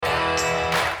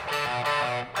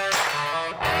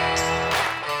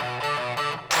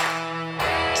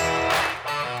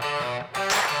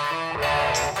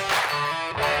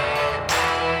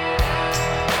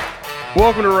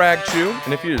Welcome to Rag Chew,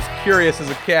 and if you're as curious as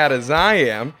a cat as I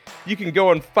am, you can go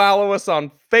and follow us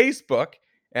on Facebook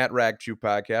at Rag Chew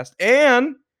Podcast,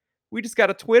 and we just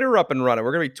got a Twitter up and running.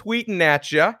 We're going to be tweeting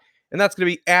at you, and that's going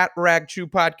to be at Rag Chew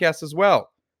Podcast as well.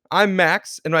 I'm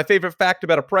Max, and my favorite fact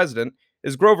about a president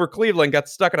is Grover Cleveland got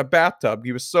stuck in a bathtub.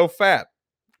 He was so fat.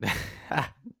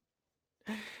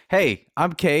 Hey,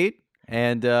 I'm Kate,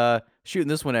 and shooting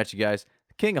this one at you guys.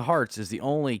 King of Hearts is the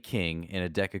only king in a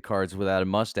deck of cards without a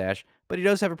mustache, but he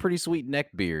does have a pretty sweet neck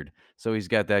beard, so he's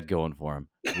got that going for him,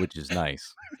 which is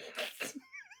nice.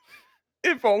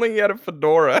 If only he had a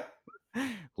fedora.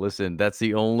 Listen, that's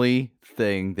the only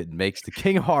thing that makes the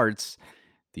King of Hearts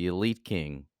the elite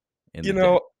king in the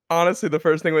deck. Honestly, the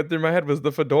first thing that went through my head was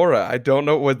the fedora. I don't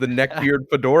know what the neckbeard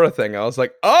fedora thing. I was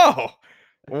like, oh,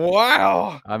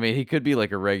 wow. I mean, he could be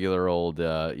like a regular old,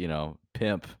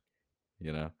 pimp,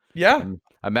 Yeah.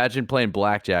 Imagine playing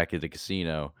blackjack at a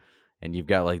casino, and you've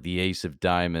got like the ace of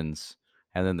diamonds,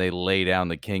 and then they lay down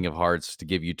the king of hearts to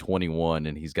give you 21,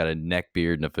 and he's got a neck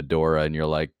beard and a fedora, and you're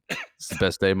like, it's the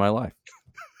best day of my life.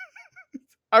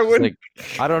 I wouldn't.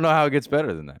 I don't know how it gets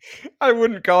better than that. I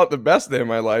wouldn't call it the best day of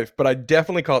my life, but I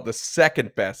definitely call it the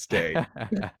second best day.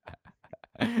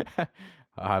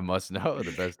 I must know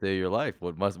the best day of your life.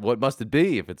 What must it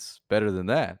be if it's better than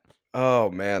that? Oh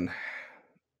man.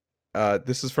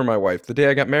 This is for my wife. The day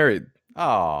I got married.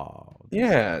 Oh.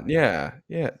 Yeah.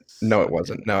 No, it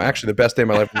wasn't. No, actually, the best day of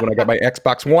my life was when I got my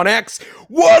Xbox One X.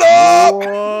 What up?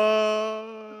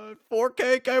 What?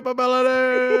 4K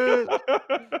capabilities.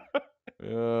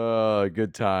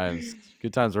 Good times.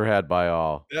 Good times were had by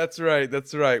all. That's right.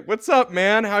 What's up,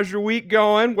 man? How's your week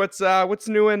going? What's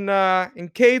new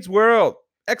in Cade's world?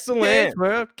 Excellent.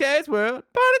 Cade's world.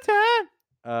 Party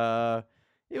time.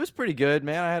 It was pretty good,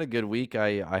 man. I had a good week.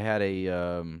 I had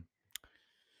a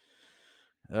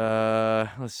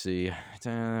let's see.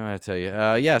 I tell you.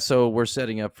 Yeah, so we're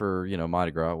setting up for,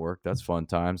 Mardi Gras at work. That's fun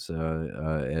times.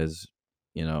 As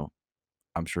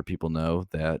I'm sure people know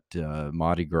that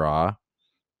Mardi Gras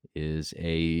is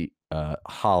a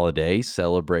holiday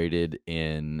celebrated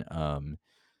in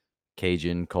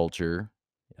Cajun culture.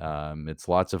 It's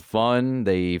lots of fun.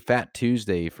 They Fat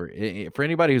Tuesday for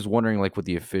anybody who's wondering like what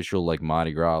the official like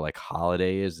Mardi Gras like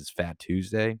holiday is. It's Fat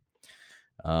Tuesday,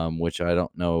 which I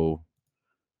don't know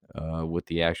what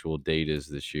the actual date is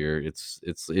this year. It's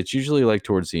usually like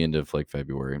towards the end of like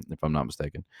February, if I'm not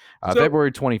mistaken.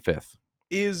 February 25th.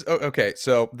 Okay.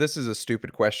 So this is a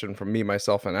stupid question from me,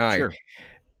 myself, and I. Sure.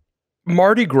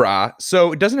 Mardi Gras.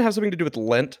 So it doesn't have something to do with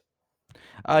Lent.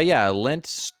 Yeah, Lent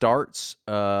starts,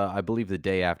 I believe, the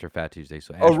day after Fat Tuesday.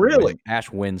 So, really?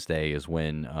 Ash Wednesday is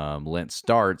when Lent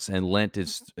starts, and Lent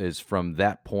is from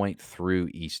that point through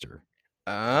Easter.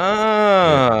 If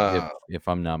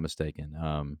I'm not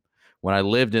mistaken. When I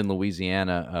lived in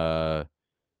Louisiana,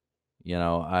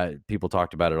 people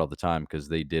talked about it all the time because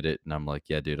they did it, and I'm like,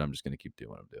 yeah, dude, I'm just gonna keep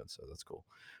doing what I'm doing, so that's cool.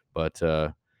 But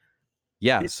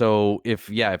yeah, so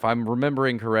if I'm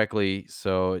remembering correctly,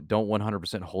 so don't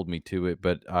 100% hold me to it,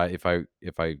 but if I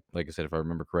like I said, if I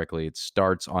remember correctly, it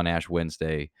starts on Ash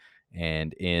Wednesday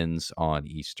and ends on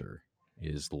Easter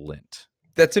is Lent.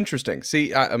 That's interesting.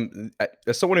 See,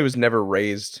 as someone who was never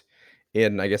raised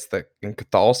in, I guess, in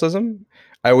Catholicism,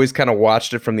 I always kind of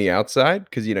watched it from the outside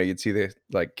because you'd see the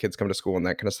like kids come to school and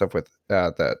that kind of stuff with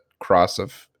that cross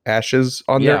of ashes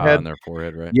on their head, on their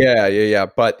forehead, right? Yeah.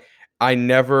 But I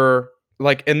never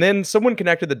and then someone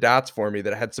connected the dots for me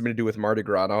that it had something to do with Mardi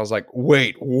Gras, and I was like,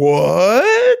 wait,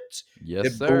 what?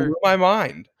 Yes, sir. Blew my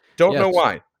mind. Don't know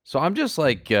why. So I'm just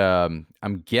like, I'm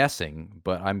guessing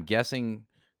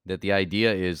that the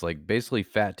idea is like basically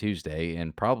Fat Tuesday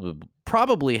and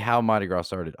probably how Mardi Gras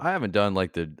started. I haven't done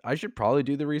I should probably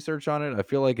do the research on it. I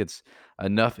feel like it's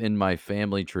enough in my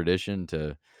family tradition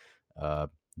to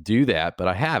do that, but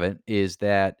I haven't. Is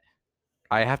that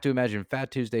I have to imagine Fat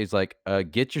Tuesday is like,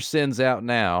 get your sins out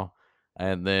now,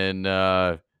 and then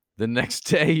the next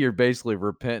day you're basically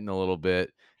repenting a little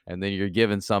bit, and then you're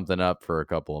giving something up for a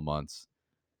couple of months.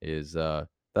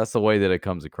 That's the way that it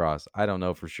comes across. I don't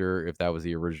know for sure if that was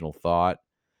the original thought,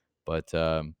 but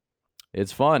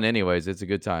it's fun anyways. It's a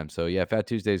good time. So yeah, Fat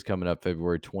Tuesday is coming up.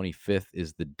 February 25th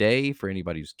is the day for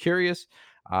anybody who's curious.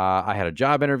 I had a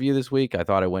job interview this week. I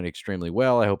thought it went extremely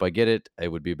well. I hope I get it. It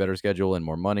would be a better schedule and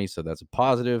more money, so that's a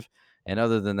positive. And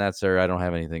other than that, sir, I don't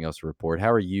have anything else to report.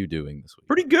 How are you doing this week?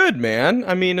 Pretty good, man.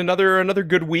 I mean, another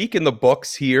good week in the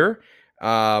books here.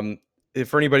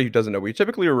 For anybody who doesn't know, we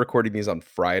typically are recording these on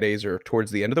Fridays or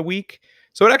towards the end of the week.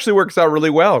 So it actually works out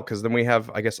really well because then we have,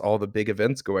 I guess, all the big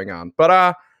events going on.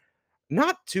 But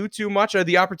not too much. I had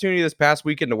the opportunity this past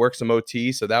weekend to work some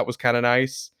OT, so that was kind of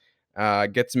nice.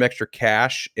 Get some extra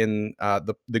cash in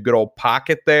the good old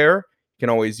pocket there. You can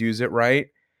always use it, right?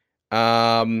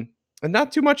 Um, and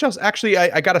not too much else. Actually,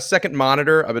 I got a second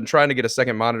monitor. I've been trying to get a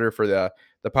second monitor for the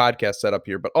podcast setup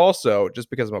here, but also just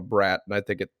because I'm a brat and I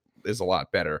think it is a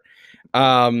lot better.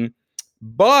 Um,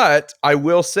 but I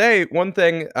will say one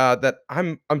thing that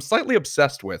I'm slightly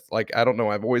obsessed with. Like I don't know,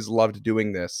 I've always loved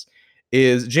doing this.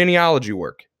 Is genealogy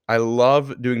work. I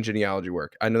love doing genealogy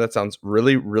work. I know that sounds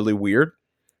really really weird,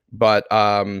 but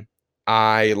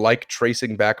I like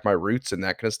tracing back my roots and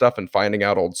that kind of stuff and finding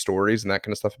out old stories and that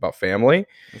kind of stuff about family.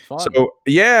 That's fun. So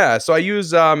yeah, so I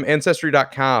use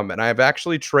ancestry.com and I've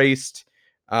actually traced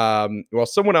well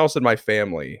someone else in my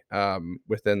family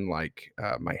within like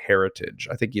my heritage.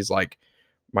 I think he's like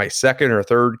my second or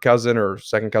third cousin or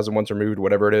second cousin once removed,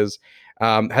 whatever it is,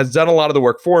 has done a lot of the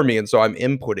work for me. And so I'm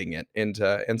inputting it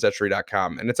into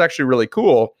ancestry.com. And it's actually really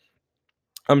cool.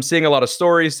 I'm seeing a lot of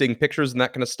stories, seeing pictures and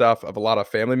that kind of stuff of a lot of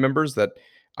family members that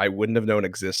I wouldn't have known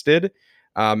existed.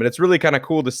 And it's really kind of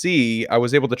cool to see. I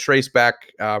was able to trace back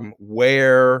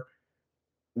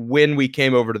when we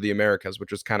came over to the Americas,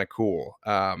 which was kind of cool.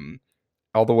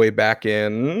 All the way back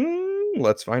in,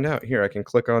 let's find out here. I can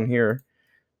click on here,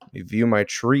 view my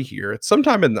tree here. It's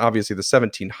sometime in obviously the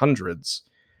 1700s.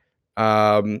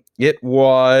 It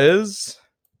was,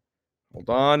 hold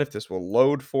on, if this will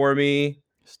load for me.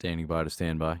 Standing by to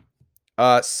stand by.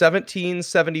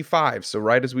 1775. So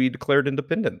right as we declared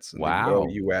independence in the good old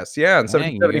Wow. U.S. Yeah, in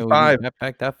Dang, you 1775. got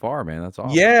back that far, man. That's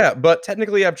awesome. Yeah, but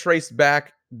technically I've traced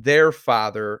back their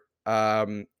father,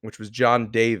 which was John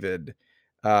David,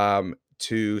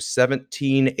 to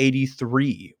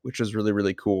 1783, which is really,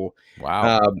 really cool.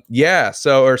 Wow. Yeah,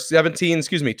 so or 17,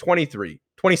 excuse me, 23,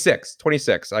 26,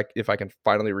 26. If I can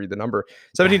finally read the number,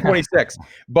 1726.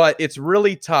 But it's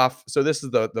really tough. So this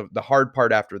is the hard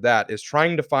part after that is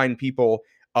trying to find people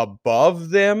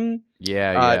above them,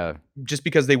 Yeah, uh, yeah. just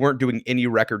because they weren't doing any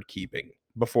record keeping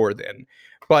before then.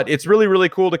 But it's really, really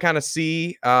cool to kind of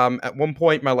see. At one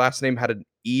point, my last name had an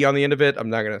E on the end of it. I'm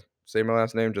not gonna say my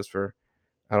last name just for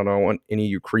I don't know, I want any of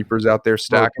you creepers out there For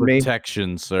stalking me.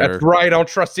 protection, That's sir. right. I don't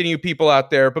trust any of you people out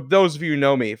there. But those of you who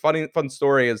know me, fun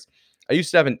story is I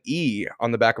used to have an E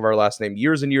on the back of our last name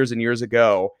years and years and years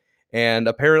ago. And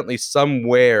apparently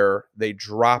somewhere they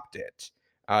dropped it.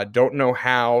 Don't know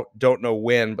how, don't know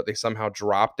when, but they somehow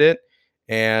dropped it.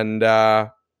 And and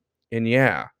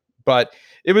yeah, but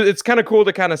it's kind of cool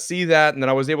to kind of see that, and then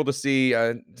I was able to see. I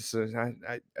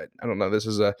don't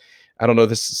know. I don't know.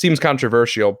 This seems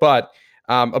controversial, but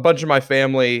a bunch of my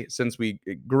family, since we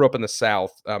grew up in the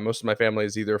South, most of my family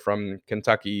is either from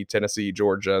Kentucky, Tennessee,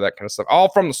 Georgia, that kind of stuff. All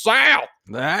from the South.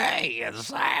 Hey, the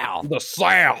South. The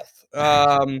South.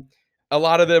 A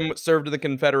lot of them served in the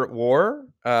Confederate War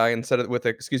instead of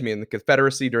excuse me, in the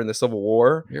Confederacy during the Civil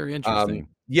War. Very interesting.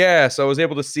 Yeah, so I was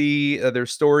able to see their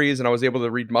stories, and I was able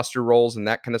to read muster rolls and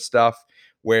that kind of stuff.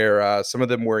 Where some of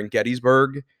them were in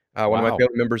Gettysburg. One of my Wow.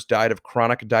 family members died of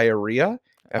chronic diarrhea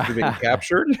after being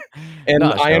captured, and I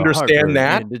Nausea, understand heartburn,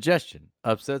 that. indigestion,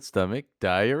 upset stomach,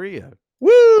 diarrhea.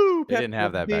 Woo! They didn't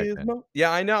have that back then. Pepto-Bismol.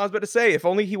 Yeah, I know. I was about to say, if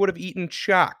only he would have eaten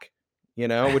chalk,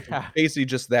 which is basically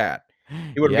just that.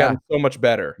 He would have Yeah, gotten so much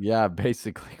better. yeah,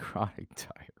 basically chronic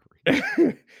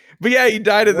diarrhea. But yeah, he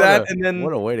died of that, and then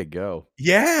What a way to go.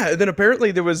 yeah, and then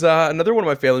apparently there was another one of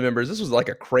my family members. This was like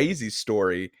a crazy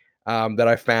story that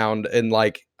I found, and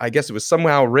like I guess it was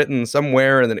somehow written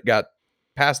somewhere, and then it got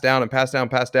passed down and passed down,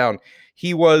 passed down.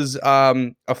 He was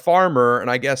a farmer, and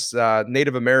I guess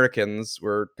Native Americans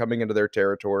were coming into their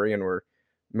territory and were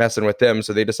messing with them,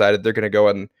 so they decided they're going to go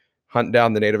and hunt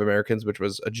down the Native Americans, which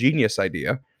was a genius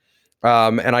idea.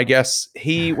 And I guess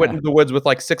he went into the woods with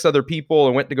like six other people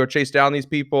and went to go chase down these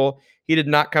people. He did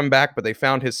not come back, but they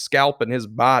found his scalp and his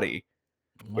body,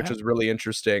 which Well, is really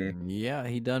interesting. yeah,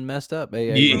 he done messed up,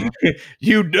 AA You, Ron.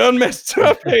 you done messed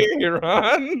up, hey,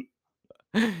 Ron.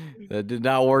 That did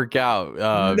not work out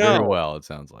very No, well, it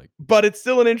sounds like. but it's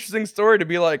still an interesting story to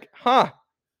be like, huh,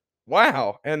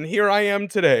 wow. And here I am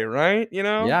today, right?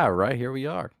 Yeah, right, here we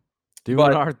are, doing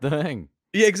But our thing.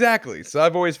 yeah, exactly. So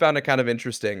I've always found it kind of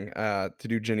interesting to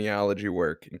do genealogy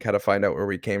work and kind of find out where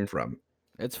we came from.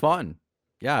 It's fun.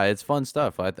 Yeah, it's fun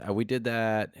stuff. We did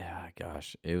that, yeah,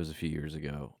 gosh, it was a few years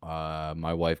ago.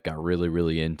 My wife got really,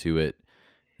 really into it,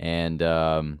 and,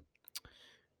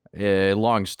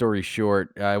 long story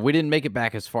short, we didn't make it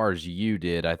back as far as you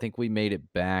did. I think we made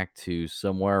it back to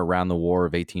somewhere around the War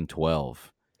of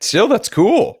 1812. Still, that's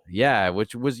cool. Yeah,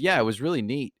 which was yeah, it was really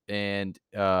neat, and,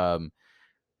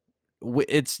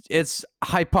 it's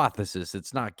hypothesis,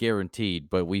 it's not guaranteed,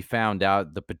 but we found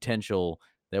out the potential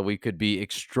that we could be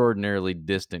extraordinarily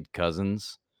distant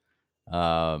cousins.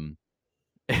 Um,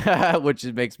 which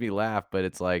it makes me laugh, but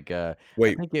it's like, I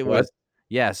Wait, think it what? was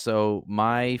yeah, so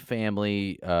my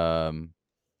family,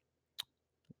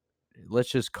 let's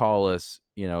just call us,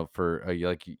 for,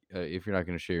 if you're not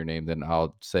gonna share your name, then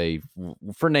I'll say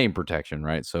for name protection,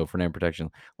 right? So for name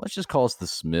protection, let's just call us the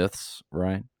Smiths,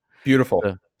 right? Beautiful.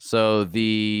 So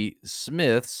the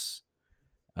Smiths,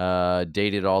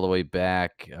 dated all the way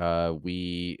back,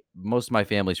 we most of my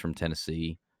family's from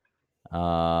Tennessee,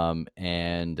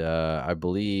 and, I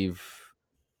believe,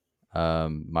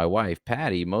 my wife,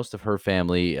 Patty, most of her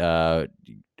family,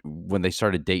 when they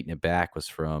started dating it back was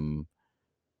from,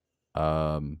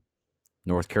 um,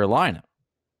 North Carolina.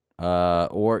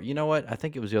 Or you know what? I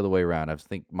think it was the other way around. I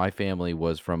think my family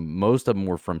was from most of them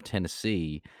were from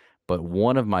Tennessee, but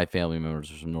one of my family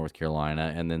members was from North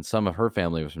Carolina, and then some of her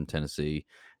family was from Tennessee,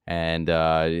 and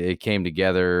it came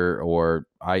together. Or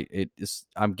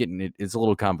I'm getting it. It's a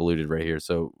little convoluted right here.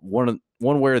 So one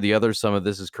way or the other, some of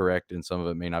this is correct, and some of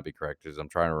it may not be correct, as I'm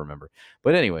trying to remember.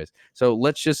 But anyways, so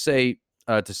let's just say,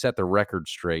 to set the record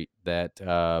straight, that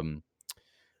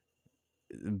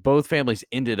both families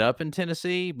ended up in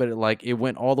Tennessee, but it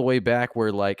went all the way back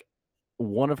where, like,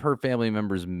 one of her family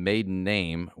members' maiden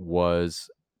name was,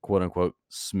 quote unquote,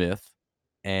 Smith,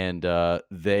 and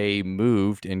they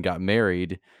moved and got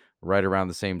married right around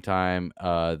the same time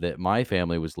that my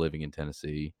family was living in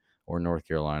Tennessee or North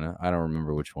Carolina. I don't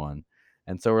remember which one.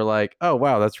 And so we're like, oh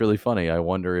wow, that's really funny. I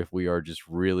wonder if we are just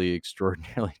really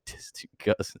extraordinarily distant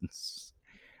cousins.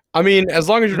 I mean, as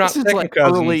long as you're This not is second like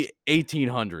cousins. early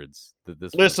 1800s that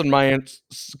this was. Listen, man,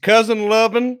 cousin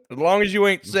loving. As long as you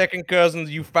ain't second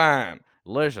cousins, you fine.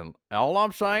 Listen, all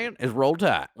I'm saying is roll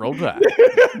tide, roll tide.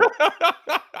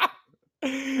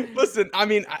 Listen, I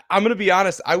mean, I'm gonna be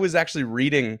honest. I was actually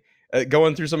reading,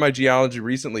 going through some of my geology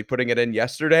recently, putting it in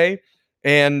yesterday,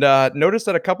 and noticed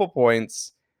at a couple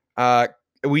points, uh,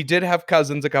 we did have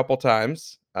cousins a couple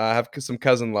times. Have some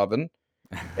cousin loving,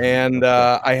 and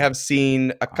I have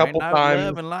seen a I ain't couple not times.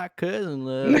 loving like cousin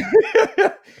loving.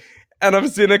 And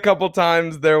I've seen a couple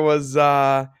times there was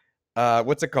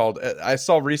what's it called? I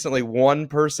saw recently one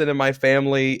person in my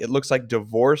family, it looks like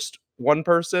divorced one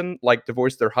person, like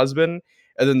divorced their husband,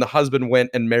 and then the husband went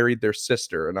and married their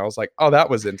sister. And I was like, oh, that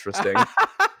was interesting.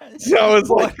 So I was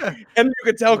like, What? and you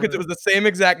could tell because it was the same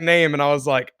exact name, and I was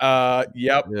like, that's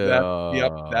the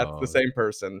Yeah, same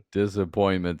person.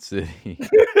 disappointment city.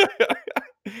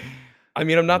 I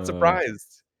mean, I'm not Uh,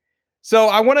 surprised. So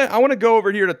I wanna go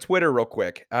over here to Twitter real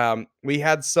quick. We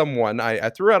had someone I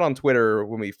threw out on Twitter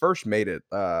when we first made it,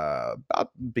 about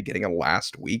beginning of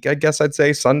last week, I guess I'd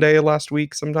say Sunday of last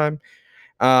week sometime.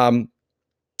 Um,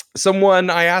 someone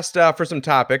I asked for some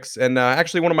topics, and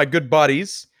actually one of my good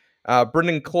buddies,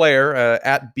 Brendan Clare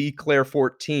at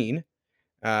bclaire14,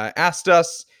 asked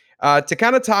us to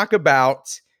kind of talk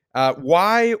about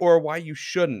why you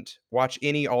shouldn't watch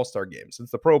any All Star games since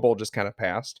the Pro Bowl just kind of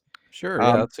passed. sure,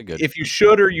 yeah, that's a good. If you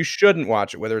should or you shouldn't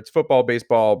watch it, whether it's football,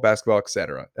 baseball, basketball,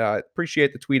 etc.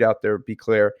 Appreciate the tweet out there. Be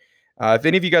clear. If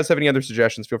any of you guys have any other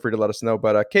suggestions, feel free to let us know.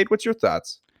 But Kate, what's your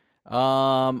thoughts?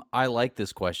 I like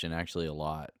this question actually a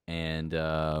lot, and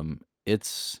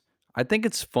it's I think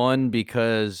it's fun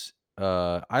because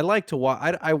I like to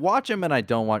watch. I watch them and I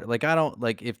don't watch. Like I don't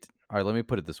like if. All right, let me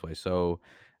put it this way. So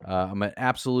I'm an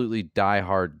absolutely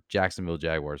diehard Jacksonville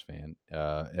Jaguars fan.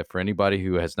 If for anybody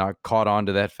who has not caught on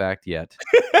to that fact yet,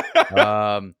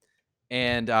 um,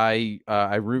 and I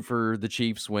root for the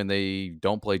Chiefs when they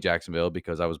don't play Jacksonville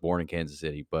because I was born in Kansas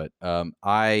City. But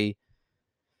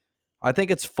I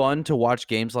think it's fun to watch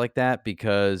games like that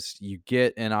because you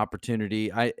get an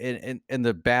opportunity. And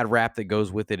the bad rap that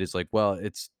goes with it is like, well,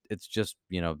 it's just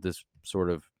this sort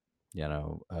of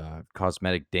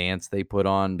cosmetic dance they put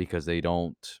on because they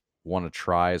don't want to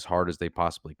try as hard as they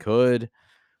possibly could.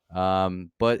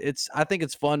 But I think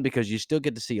it's fun because you still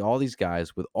get to see all these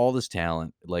guys with all this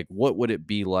talent. Like, what would it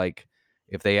be like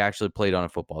if they actually played on a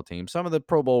football team? Some of the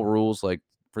Pro Bowl rules, like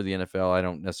for the NFL, I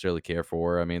don't necessarily care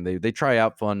for. I mean, they try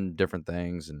out fun different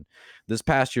things, and this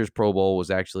past year's Pro Bowl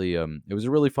was actually it was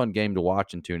a really fun game to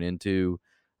watch and tune into.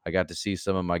 I got to see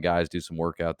some of my guys do some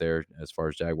work out there as far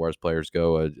as Jaguars players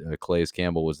go. Calais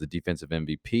Campbell was the defensive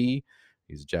MVP.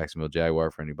 He's a Jacksonville Jaguar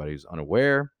for anybody who's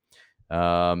unaware.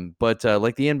 But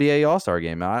like the NBA All Star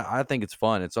Game, I think it's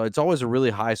fun. It's always a really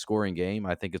high scoring game.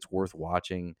 I think it's worth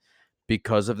watching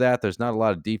because of that. There's not a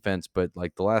lot of defense, but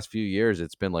like the last few years,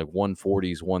 it's been like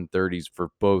 140s, 130s for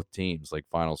both teams, like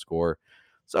final score.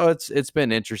 So it's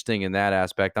been interesting in that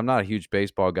aspect. I'm not a huge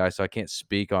baseball guy, so I can't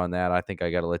speak on that. I think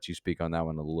I got to let you speak on that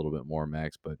one a little bit more,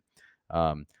 Max. But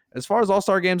as far as All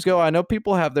Star games go, I know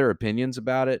people have their opinions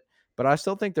about it, but I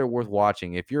still think they're worth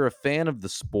watching. If you're a fan of the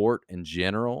sport in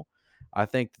general, I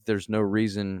think that there's no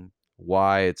reason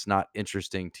why it's not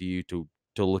interesting to you to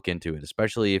look into it,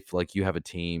 especially if like you have a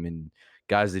team and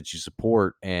guys that you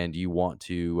support and you want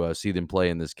to see them play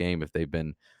in this game if they've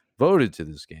been voted to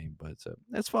this game. But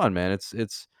it's fun, man.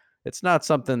 It's not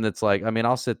something that's like, I mean,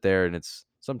 I'll sit there and it's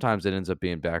sometimes it ends up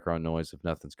being background noise if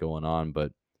nothing's going on,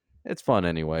 but it's fun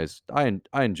anyways. I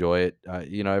enjoy it.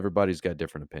 Everybody's got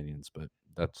different opinions, but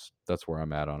that's where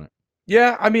I'm at on it.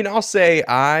 Yeah, I mean, I'll say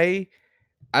I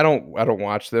don't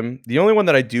watch them. The only one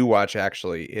that I do watch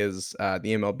actually is the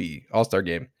MLB All-Star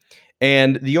Game.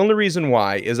 And the only reason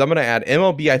why is I'm going to add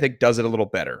MLB I think does it a little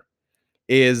better.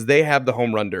 Is they have the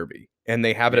home run derby and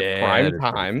they have it at Yeah, prime it is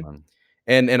pretty time. fun.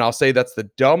 And I'll say that's the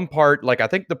dumb part. Like I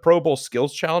think the Pro Bowl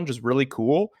skills challenge is really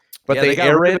cool, but Yeah, they they got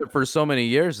air rid of it. it for so many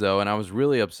years though, and I was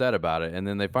really upset about it, and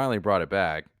then they finally brought it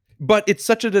back. But it's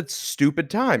such a stupid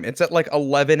time. It's at like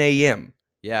 11 a.m.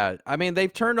 Yeah, I mean,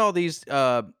 they've turned all these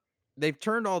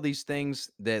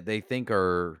things that they think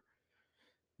are,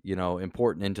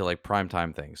 important into like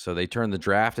primetime things. So they turned the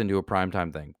draft into a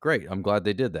primetime thing. Great. I'm glad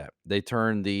they did that. They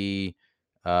turned the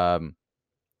um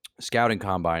scouting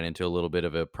combine into a little bit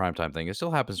of a primetime thing. It still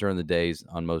happens during the days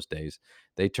on most days.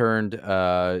 They turned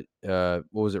what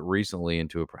was it recently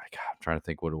into a God, I'm trying to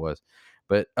think what it was.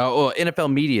 But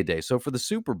NFL Media Day. So for the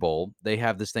Super Bowl, they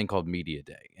have this thing called Media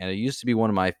Day, and it used to be one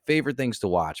of my favorite things to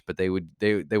watch. But they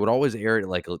would always air it at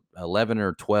like 11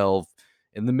 or 12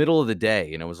 in the middle of the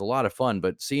day, and it was a lot of fun.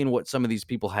 But seeing what some of these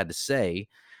people had to say,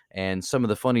 and some of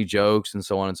the funny jokes and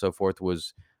so on and so forth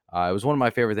was it was one of my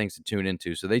favorite things to tune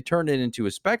into. So they turned it into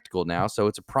a spectacle now. So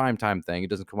it's a prime time thing. It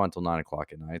doesn't come on until 9 o'clock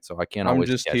at night. So I can't I'm always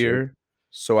just catch it. here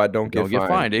so I don't get Don't get fined.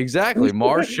 fined. Exactly.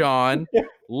 Marshawn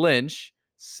Lynch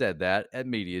said that at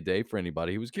Media Day for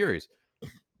anybody who was curious.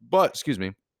 But excuse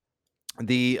me,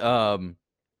 the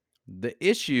the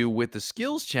issue with the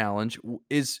skills challenge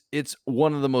is it's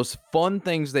one of the most fun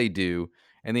things they do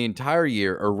and the entire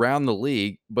year around the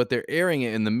league, but they're airing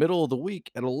it in the middle of the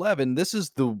week at 11. This is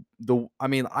the I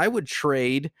mean, I would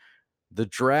trade the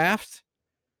draft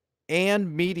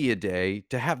and media day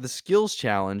to have the skills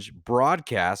challenge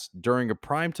broadcast during a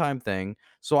primetime thing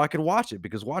so I could watch it,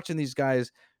 because watching these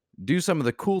guys do some of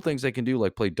the cool things they can do,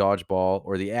 like play dodgeball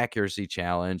or the accuracy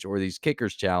challenge or these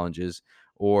kickers challenges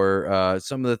or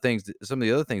some of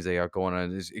the other things they got going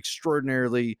on is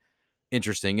extraordinarily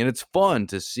interesting, and it's fun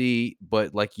to see.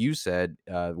 But like you said,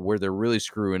 where they're really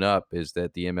screwing up is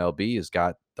that the MLB has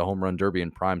got the home run derby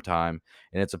in prime time,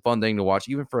 and it's a fun thing to watch,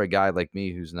 even for a guy like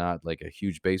me who's not like a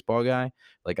huge baseball guy.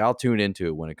 Like I'll tune into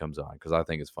it when it comes on because I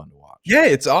think it's fun to watch. Yeah,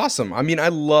 it's awesome. I mean, I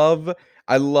love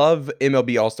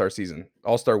MLB All-Star season,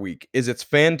 All-Star week. It's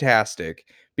fantastic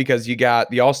because you got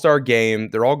the All-Star game,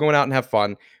 they're all going out and have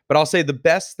fun. But I'll say the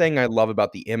best thing I love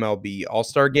about the MLB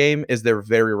All-Star game is they're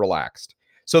very relaxed.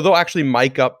 So they'll actually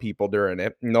mic up people during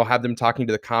it and they'll have them talking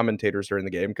to the commentators during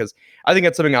the game because I think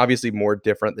that's something obviously more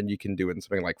different than you can do in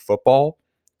something like football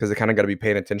because they kind of got to be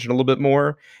paying attention a little bit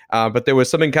more. But there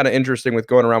was something kind of interesting with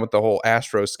going around with the whole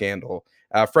Astro scandal.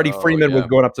 Freddie Oh Freeman was yeah,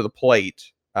 going up to the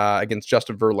plate against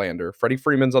Justin Verlander. Freddie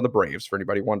Freeman's on the Braves, for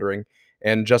anybody wondering,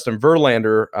 and Justin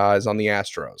Verlander is on the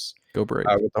Astros go Braves.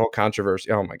 with the whole controversy.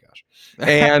 Oh my gosh!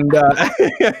 And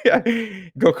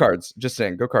go Cards! Just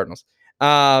saying, go Cardinals.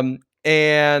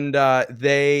 And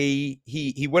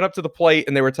he went up to the plate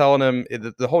and they were telling him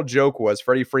the whole joke was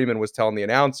Freddie Freeman was telling the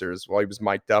announcers while he was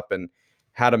mic'd up and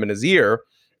had him in his ear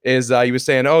is he was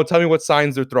saying, "Oh, tell me what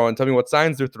signs they're throwing. Tell me what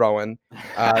signs they're throwing."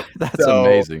 That's So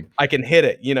amazing. I can hit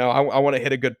it. I want to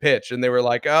hit a good pitch. And they were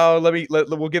like, "Oh,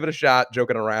 we'll give it a shot,"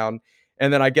 joking around.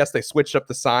 And then I guess they switched up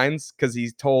the signs because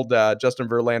he told Justin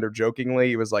Verlander jokingly,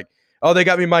 he was like, "Oh, they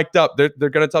got me mic'd up. They're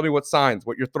gonna tell me what signs,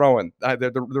 what you're throwing.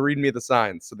 They're reading me the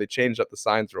signs." So they changed up the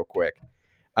signs real quick,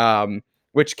 um,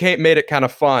 which made it kind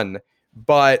of fun.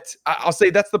 But I'll say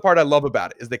that's the part I love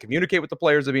about it is they communicate with the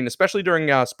players. I mean, especially during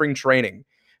spring training.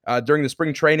 During the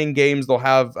spring training games, they'll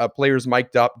have players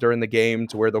mic'd up during the game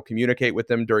to where they'll communicate with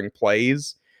them during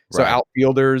plays. So Right.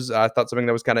 outfielders, I thought something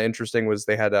that was kind of interesting was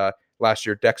they had last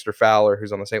year Dexter Fowler,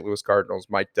 who's on the St. Louis Cardinals,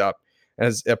 mic'd up.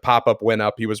 As a pop up went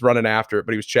up, he was running after it,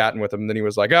 but he was chatting with him. And then he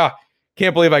was like, "Ah,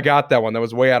 can't believe I got that one. That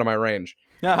was way out of my range."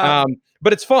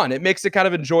 But it's fun. It makes it kind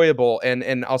of enjoyable.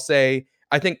 And I'll say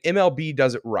I think MLB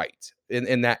does it right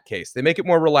in that case. They make it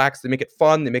more relaxed. They make it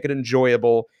fun. They make it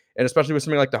enjoyable. And especially with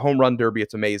something like the home run derby,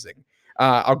 it's amazing.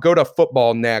 I'll go to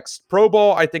football next. Pro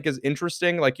Bowl, I think, is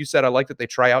interesting. Like you said, I like that they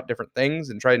try out different things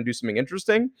and try and do something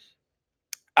interesting.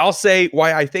 I'll say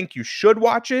why I think you should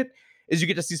watch it is you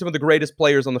get to see some of the greatest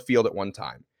players on the field at one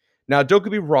time. Now, don't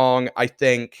get me wrong. I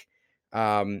think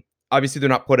obviously they're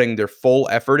not putting their full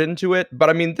effort into it, but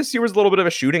I mean, this year was a little bit of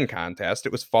a shooting contest.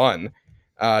 It was fun.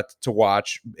 to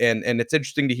watch, and it's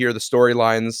interesting to hear the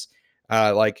storylines.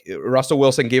 Like Russell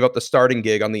Wilson gave up the starting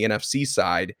gig on the NFC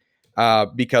side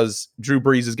because Drew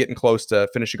Brees is getting close to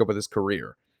finishing up with his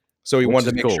career, so he which wanted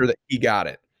is to make sure cool. that he got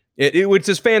it. Which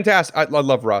is fantastic. I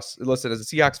love Russ. Listen, as a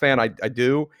Seahawks fan, I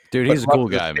do, Dude, but he's a Russ cool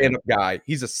is a guy, man. stand-up guy.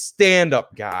 He's a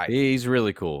stand-up guy. He's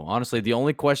really cool. Honestly, the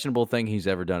only questionable thing he's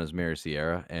ever done is marry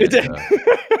Sierra, and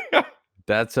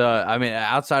that's I mean,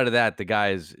 outside of that, the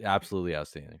guy is absolutely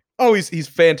outstanding. Oh, he's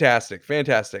fantastic,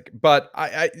 fantastic. But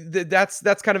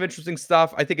that's kind of interesting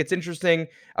stuff. I think it's interesting.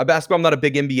 Basketball, I'm not a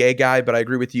big NBA guy, but I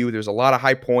agree with you. There's a lot of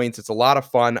high points. It's a lot of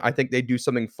fun. I think they do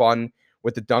something fun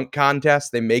with the dunk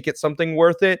contest. They make it something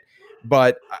worth it.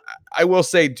 But I will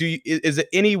say, is it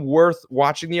any worth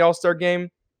watching the All Star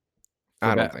game?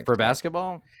 I don't think For so.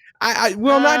 basketball, I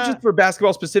well, not uh, just for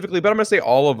basketball specifically, but I'm gonna say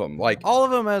all of them. Like, all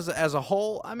of them as a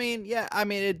whole. I mean, yeah. I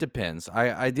mean, it depends.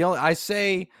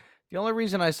 The only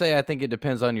reason I say I think it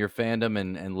depends on your fandom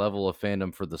and level of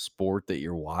fandom for the sport that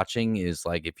you're watching is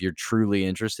like if you're truly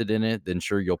interested in it, then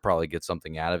sure you'll probably get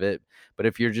something out of it. But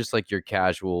if you're just like your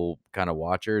casual kind of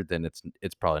watcher, then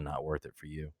it's probably not worth it for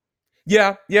you.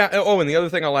 yeah, yeah. Oh, and the other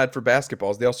thing I'll add for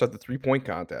basketball is they also have the 3-point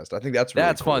contest. I think that's really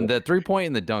That's fun. cool. The 3-point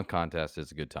in the dunk contest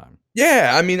is a good time.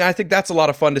 Yeah, I mean, I think that's a lot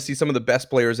of fun to see some of the best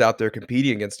players out there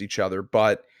competing against each other.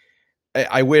 But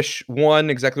I wish one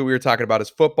exactly what we were talking about is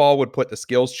football would put the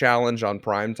skills challenge on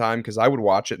prime time because I would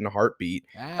watch it in a heartbeat.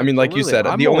 I mean, like you Absolutely. said,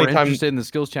 I'm the more only time interested in the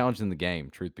skills challenge than the game,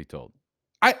 truth be told.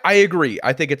 I agree.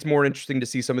 I think it's more interesting to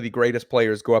see some of the greatest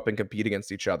players go up and compete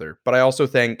against each other. But I also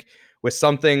think with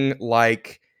something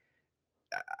like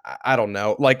I don't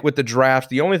know, like with the draft,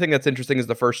 the only thing that's interesting is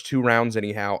the first 2 rounds,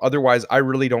 anyhow. Otherwise, I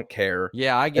really don't care.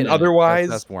 Yeah, I And get it. otherwise,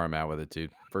 That's where I'm at with it, too.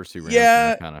 First 2 rounds, and I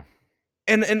yeah, kind of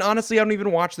and honestly, I don't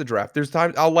even watch the draft. There's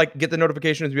times I'll like get the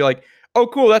notifications and be like, "Oh,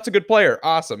 cool, that's a good player,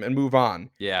 awesome," and move on.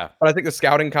 yeah. But I think the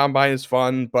scouting combine is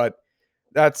fun, but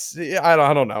I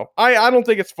don't know. I don't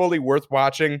think it's fully worth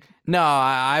watching. No,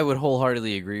 I would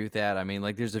wholeheartedly agree with that. I mean,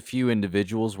 like, there's a few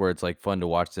individuals where it's like fun to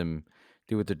watch them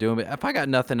do what they're doing. But if I got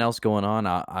nothing else going on,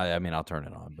 I mean, I'll turn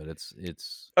it on. But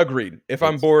Agreed. If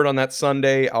I'm it's bored on that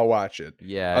Sunday, I'll watch it.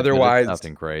 yeah, but it's Otherwise,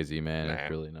 nothing crazy, man. It's nah.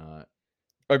 really not.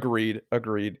 Agreed.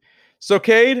 Agreed. So,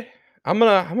 Cade, I'm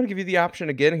gonna give you the option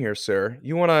again here, sir.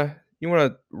 You wanna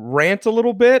rant a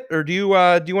little bit, or do you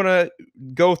wanna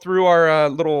go through our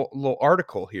little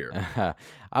article here?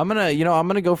 I'm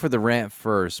gonna go for the rant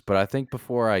first, but I think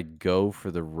before I go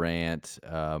for the rant,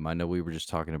 I know we were just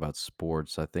talking about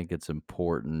sports. I think it's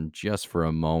important just for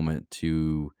a moment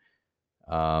to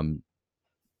um,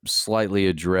 slightly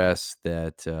address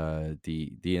that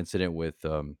the incident with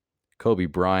Kobe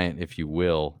Bryant, if you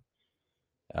will,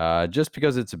 just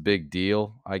because it's a big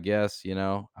deal. I guess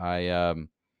I'm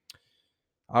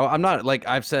not like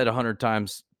I've said 100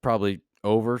 times, probably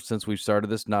over since we've started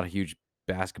this. Not a huge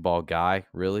basketball guy,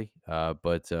 really,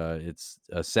 but it's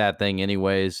a sad thing,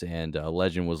 anyways. And a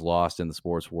legend was lost in the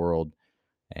sports world.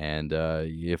 And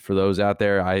yeah, for those out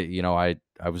there, I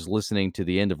was listening to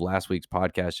the end of last week's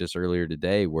podcast just earlier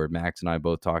today, where Max and I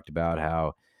both talked about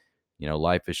how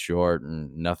life is short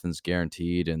and nothing's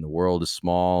guaranteed, and the world is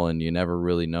small, and you never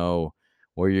really know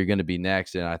where you're going to be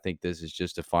next. And I think this is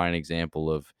just a fine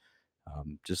example of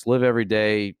just live every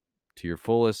day to your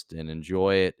fullest and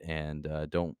enjoy it, and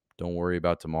don't worry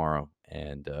about tomorrow,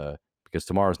 and because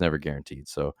tomorrow's never guaranteed.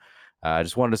 So I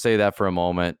just wanted to say that for a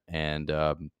moment, and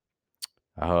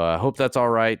I hope that's all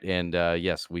right. And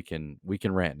yes, we can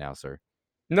rant now, sir.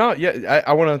 No, yeah,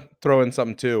 I want to throw in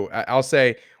something too. I'll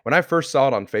say when I first saw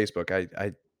it on Facebook,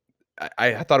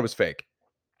 I thought it was fake.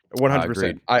 100%.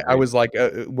 Agreed. I Agreed. was like,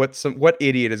 what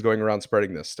idiot is going around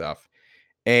spreading this stuff?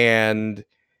 And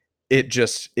it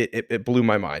just it blew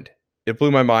my mind. It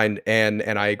blew my mind, and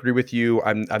I agree with you.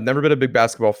 I've never been a big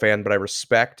basketball fan, but I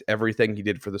respect everything he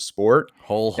did for the sport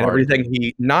and everything Wholeheartedly.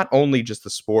 he not only just the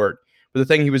sport, but the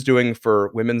thing he was doing for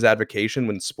women's advocacy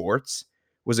in sports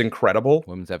was incredible.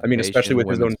 Women's I mean, especially education, with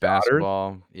his women's own daughters.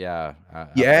 basketball. Yeah,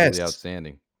 absolutely Yes,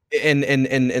 outstanding.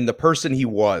 and the person he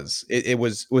was, it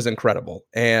was incredible.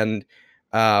 And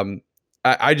um,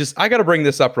 I got to bring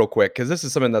this up real quick because this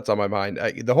is something that's on my mind.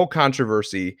 The whole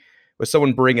controversy with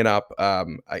someone bringing up. I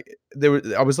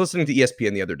was listening to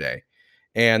ESPN the other day,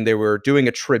 and they were doing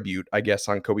a tribute, I guess,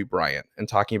 on Kobe Bryant and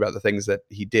talking about the things that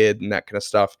he did and that kind of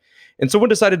stuff. And someone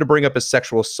decided to bring up his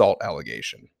sexual assault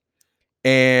allegation,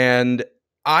 and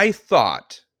I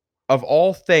thought of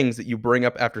all things that you bring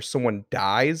up after someone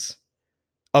dies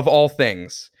of all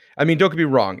things. I mean, don't get me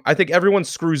wrong. I think everyone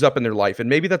screws up in their life, and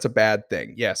maybe that's a bad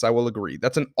thing. Yes, I will agree.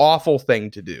 That's an awful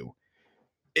thing to do,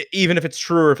 even if it's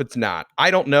true or if it's not. I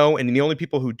don't know. And the only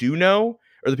people who do know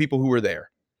are the people who were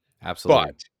there. Absolutely.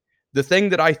 But the thing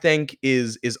that I think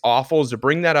is awful is to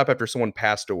bring that up after someone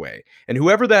passed away. And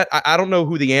whoever that I don't know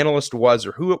who the analyst was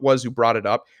or who it was who brought it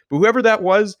up, but whoever that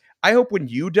was, I hope when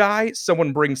you die,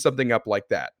 someone brings something up like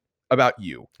that about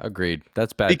you. Agreed.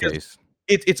 That's bad Because taste.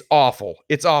 it's awful.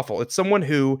 It's awful. It's someone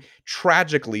who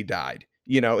tragically died,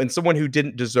 and someone who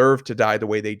didn't deserve to die the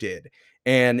way they did.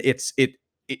 And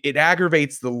it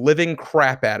aggravates the living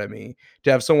crap out of me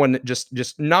to have someone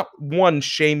just not one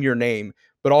shame your name,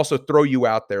 but also throw you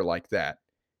out there like that.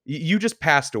 You just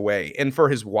passed away, and for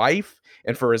his wife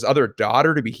and for his other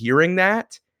daughter to be hearing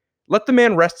that, let the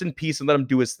man rest in peace and let him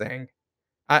do his thing.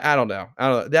 I don't know. I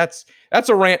don't know. That's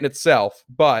a rant in itself,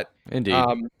 but Indeed.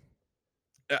 um,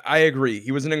 I agree.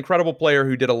 He was an incredible player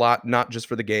who did a lot, not just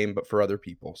for the game, but for other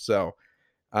people. So,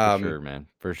 For um, sure, man.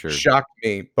 For sure. shocked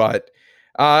me. But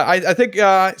I think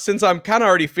since I'm kind of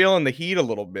already feeling the heat a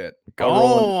little bit, Go I'll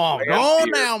roll into on. the Go rant on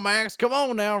here. now, Max. Come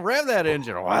on now. Rev that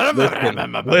engine.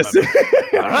 Listen.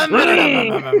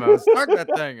 Start that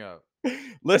thing up.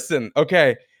 Listen.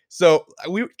 Okay. So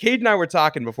Cade and I were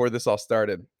talking before this all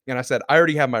started, and I said I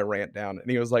already have my rant down, and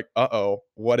he was like, "Uh oh,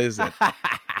 what is it?"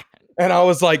 And I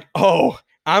was like, "Oh,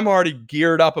 I'm already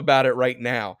geared up about it right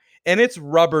now." And it's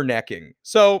rubbernecking.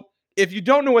 So, if you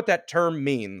don't know what that term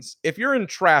means, if you're in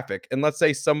traffic and let's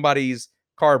say somebody's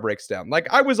car breaks down, like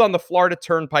I was on the Florida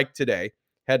Turnpike today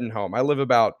heading home. I live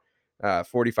about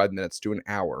 45 minutes to an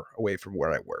hour away from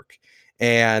where I work.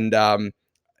 And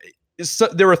so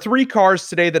there were 3 cars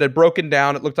today that had broken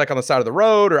down. It looked like on the side of the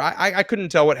road, or I couldn't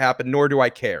tell what happened, nor do I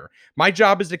care. My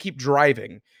job is to keep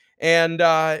driving. And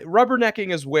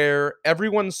rubbernecking is where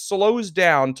everyone slows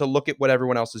down to look at what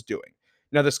everyone else is doing.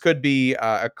 Now, this could be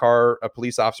a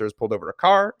police officer has pulled over a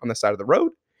car on the side of the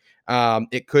road.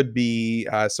 It could be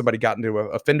somebody got into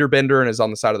a fender bender and is on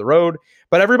the side of the road.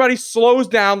 But everybody slows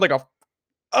down like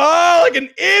an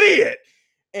idiot,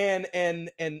 and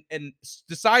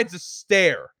decides to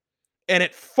stare, and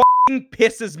it fucking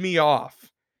pisses me off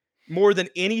more than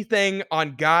anything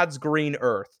on God's green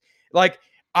earth. Like,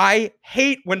 I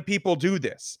hate when people do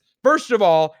this. First of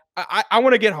all, I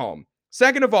want to get home.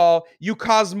 Second of all, you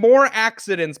cause more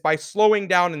accidents by slowing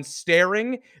down and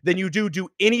staring than you do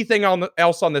anything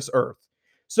else on this earth.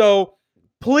 So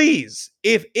please,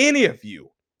 if any of you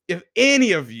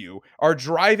are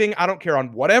driving, I don't care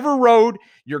on whatever road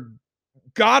your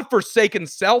godforsaken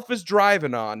self is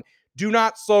driving on, do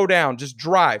not slow down. Just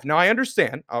drive. Now, I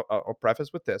understand. I'll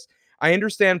preface with this. I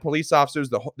understand police officers,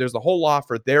 there's the whole law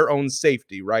for their own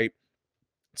safety, right?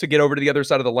 To get over to the other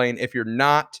side of the lane. If you're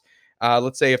not,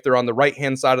 let's say if they're on the right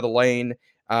hand side of the lane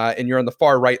and you're on the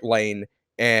far right lane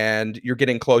and you're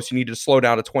getting close, you need to slow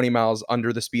down to 20 miles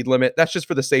under the speed limit. That's just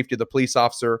for the safety of the police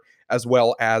officer as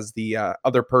well as the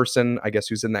other person, I guess,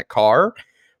 who's in that car.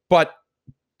 But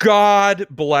God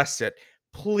bless it.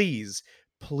 Please,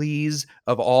 please,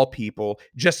 of all people,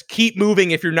 just keep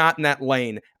moving if you're not in that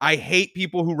lane. I hate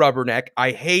people who rubberneck.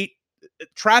 I hate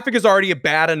traffic is already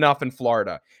bad enough in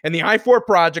Florida, and the I-4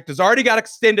 project has already got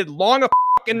extended long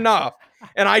enough,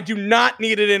 and I do not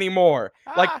need it anymore.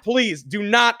 Like, please do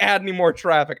not add any more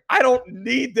traffic. I don't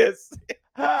need this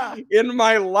in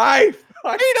my life.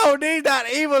 He don't need that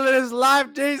evil in his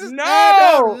life, Jesus.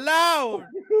 God, No. oh,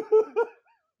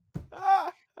 Lord.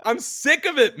 I'm sick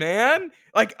of it, man.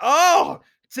 Like, oh,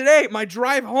 today my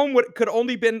drive home could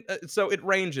only been so it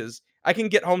ranges. I can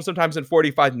get home sometimes in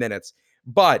 45 minutes,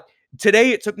 but today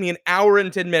it took me an hour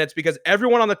and 10 minutes because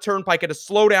everyone on the turnpike had to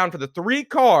slow down for the 3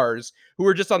 cars who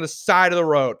were just on the side of the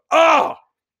road. Oh,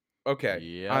 okay.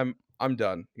 Yep. I'm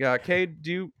done. Yeah, Cade,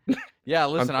 do you? Yeah,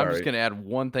 I'm listen, I'm just sorry. gonna add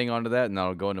one thing onto that, and then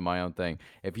I'll go into my own thing.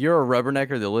 If you're a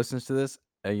rubbernecker that listens to this,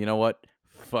 you know what?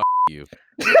 Fuck you.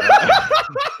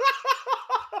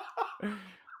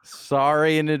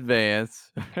 Sorry in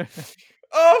advance.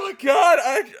 Oh my god,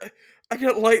 I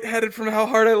got lightheaded from how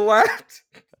hard I laughed.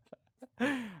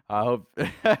 I hope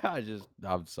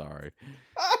I'm sorry.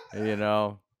 You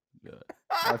know,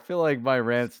 I feel like my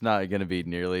rant's not gonna be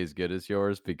nearly as good as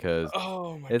yours because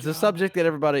Oh my it's a god. subject that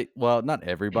everybody, well, not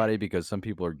everybody, because some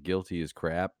people are guilty as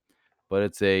crap, but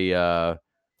it's a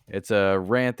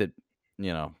rant that,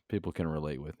 people can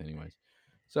relate with anyways.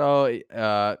 So,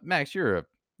 Max, you're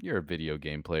a video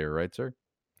game player, right, sir?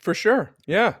 For sure.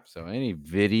 Yeah. So any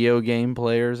video game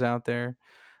players out there,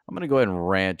 I'm gonna go ahead and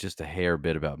rant just a hair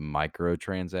bit about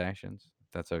microtransactions.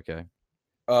 If that's okay.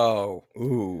 Oh,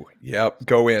 ooh, yep.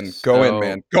 Go in, So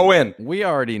man, go in. we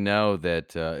already know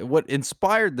that what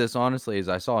inspired this, honestly, is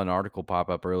I saw an article pop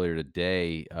up earlier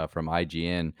today from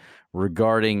IGN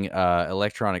regarding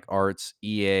Electronic Arts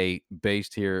EA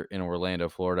based here in Orlando,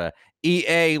 Florida.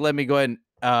 EA, let me go ahead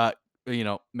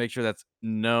and make sure that's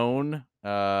known.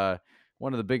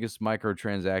 one of the biggest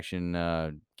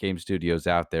microtransaction game studios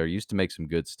out there. Used to make some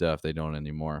good stuff. They don't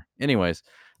anymore. Anyways,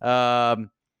 um,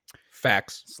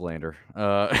 Facts. slander.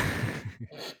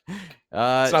 It's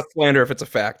uh, not slander if it's a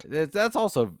fact. that's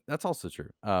also true.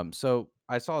 So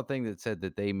I saw a thing that said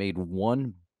that they made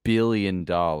 $1 billion,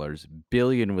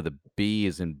 billion with a B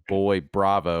as in boy,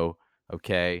 bravo.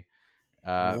 Okay,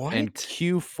 in What?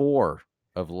 Q4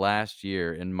 of last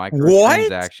year in What?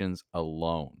 microtransactions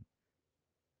alone.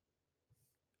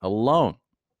 Alone,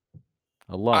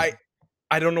 I alone.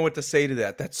 I don't know what to say to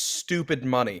that. That's stupid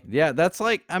money. Yeah, that's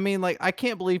like, I mean, like, I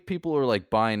can't believe people are like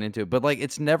buying into it, but like,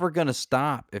 it's never gonna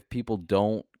stop if people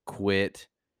don't quit,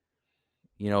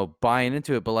 buying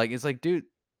into it. But like, it's like, dude,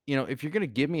 if you're gonna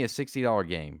give me a $60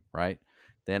 game, right?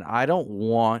 Then I don't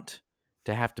want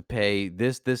to have to pay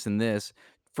this, and this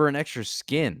for an extra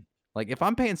skin. Like, if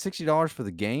I'm paying $60 for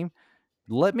the game,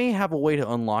 let me have a way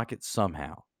to unlock it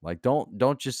somehow. Like,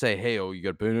 don't just say, "Hey, oh, you got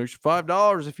to pay an extra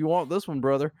 $5 if you want this one,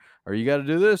 brother," or "You got to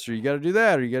do this," or "You got to do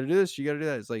that," or "You got to do this," "You got to do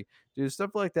that." It's like, dude,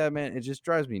 stuff like that, man. It just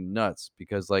drives me nuts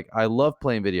because, like, I love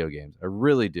playing video games. I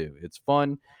really do. It's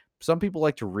fun. Some people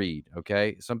like to read.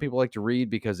 Okay, some people like to read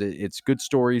because it's good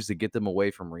stories that get them away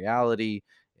from reality,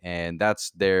 and that's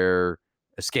their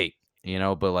escape.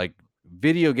 But like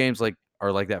video games, like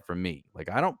are like that for me.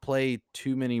 Like, I don't play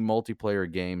too many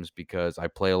multiplayer games because I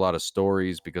play a lot of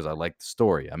stories because I like the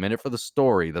story. I'm in it for the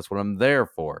story. That's what I'm there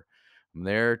for. I'm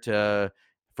there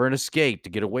for an escape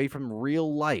to get away from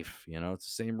real life. It's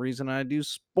the same reason I do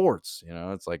sports.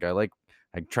 It's like I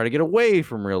try to get away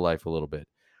from real life a little bit.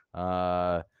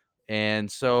 Uh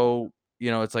and so,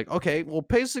 it's like, okay, well,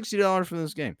 pay $60 for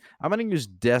this game. I'm going to use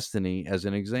Destiny as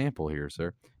an example here,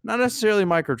 sir. Not necessarily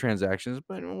microtransactions,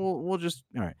 but we'll just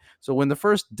all right. So when the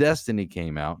first Destiny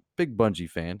came out, big Bungie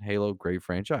fan, Halo, great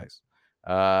franchise.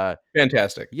 Uh,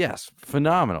 Fantastic. yes,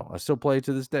 phenomenal. I still play it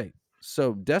to this day.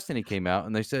 So Destiny came out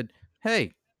and they said,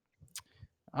 "Hey,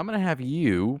 I'm gonna have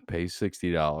you pay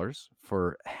 $60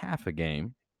 for half a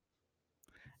game,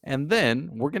 and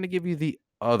then we're gonna give you the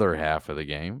other half of the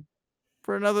game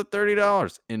for another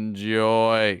 $30.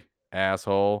 Enjoy,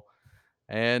 asshole."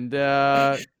 And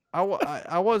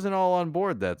I wasn't all on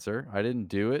board that, sir. I didn't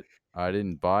do it. I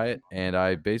didn't buy it, and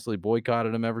I basically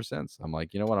boycotted them ever since. I'm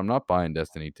like, you know what? I'm not buying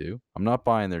Destiny 2. I'm not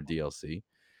buying their DLC.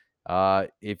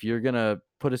 If you're gonna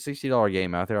put a $60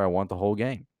 game out there, I want the whole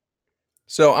game.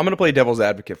 So I'm gonna play devil's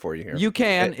advocate for you here. You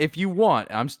can if you want.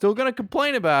 I'm still gonna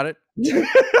complain about it.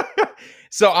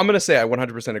 So I'm gonna say I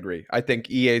 100% agree. I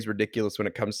think EA is ridiculous when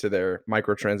it comes to their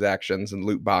microtransactions and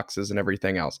loot boxes and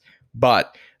everything else.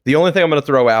 But the only thing I'm gonna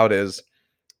throw out is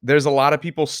there's a lot of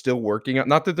people still working on.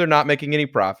 Not that they're not making any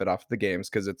profit off the games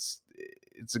because it's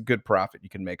a good profit you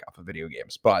can make off of video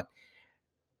games, but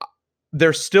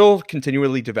they're still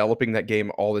continually developing that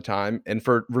game all the time and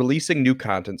for releasing new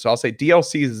content. So I'll say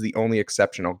DLCs is the only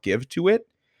exception I'll give to it.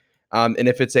 And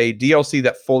if it's a DLC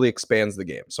that fully expands the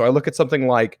game. So I look at something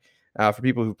like, for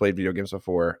people who've played video games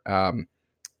before, I'm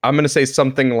going to say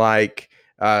something like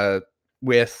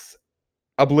with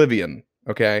Oblivion.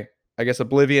 Okay. I guess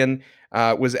Oblivion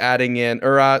was adding in,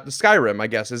 or Skyrim, I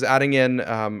guess, is adding in,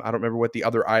 I don't remember what the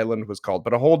other island was called,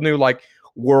 but a whole new like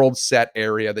world set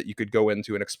area that you could go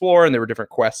into and explore. And there were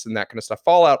different quests and that kind of stuff.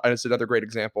 Fallout is another great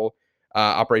example.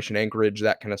 Operation Anchorage,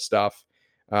 that kind of stuff.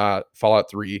 Fallout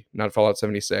 3, not Fallout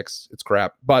 76. It's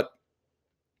crap. But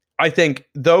I think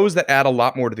those that add a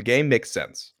lot more to the game makes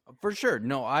sense. For sure.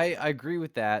 No, I agree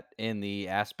with that in the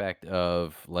aspect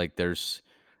of like there's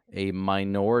a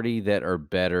minority that are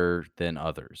better than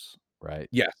others, right?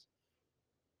 Yes.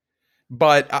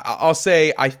 But I'll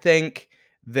say I think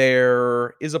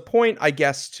there is a point, I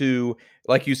guess, to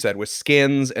like you said, with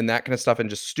skins and that kind of stuff, and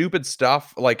just stupid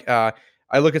stuff. Like I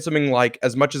look at something like,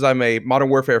 as much as I'm a Modern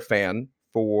Warfare fan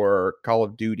for Call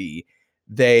of Duty,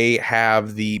 they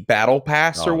have the battle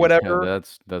pass or Oh yeah, whatever,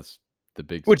 that's the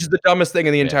big which is the dumbest thing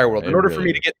in the entire yeah, world. In it order for me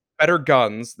really to is. get better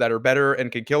guns that are better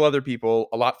and can kill other people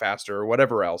a lot faster or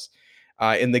whatever else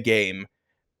in the game,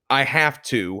 I have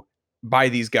to buy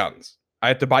these guns. I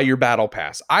have to buy your battle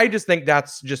pass. I just think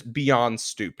that's just beyond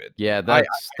stupid. Yeah, I, I,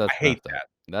 that's I hate messed up.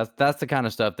 that. That's the kind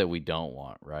of stuff that we don't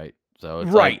want, right? So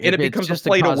it's like Right, and if it it's becomes a just a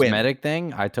play to win. cosmetic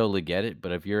thing, I totally get it.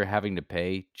 But if you're having to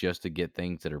pay just to get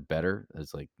things that are better,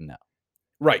 it's like no,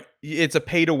 Right, it's a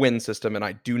pay to win system, and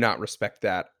I do not respect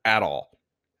that at all,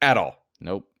 at all.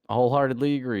 nope. I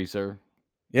wholeheartedly agree, sir.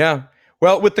 Yeah.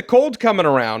 Well, with the cold coming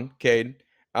around, Cade.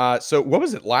 So what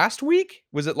was it last week?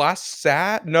 Was it last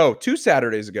No, 2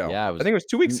 Saturdays ago. Yeah, it I was. think it was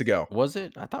 2 weeks ago. Was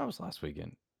it? I thought it was last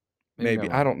weekend. Maybe I'm Maybe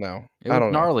I wrong. don't know. It I was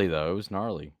don't know. gnarly though. It was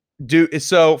gnarly. Do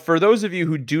so for those of you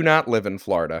who do not live in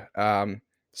Florida.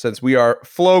 since we are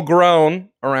flow grown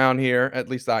around here. At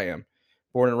least I am,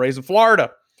 born and raised in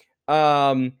Florida.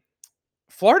 Um,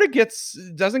 Florida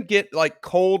doesn't get like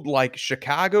cold like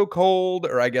Chicago cold,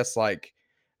 or I guess like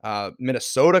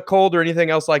Minnesota cold or anything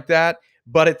else like that,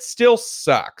 but it still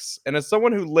sucks. And as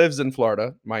someone who lives in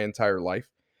Florida my entire life,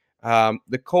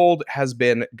 the cold has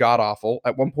been god awful.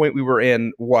 At one point, we were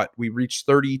in what? We reached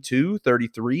 32,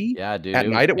 33 Yeah, dude, at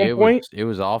night at one point. it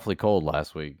was awfully cold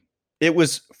last week. It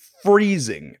was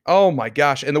freezing. Oh my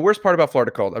gosh. And the worst part about Florida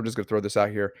cold, I'm just going to throw this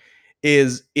out here,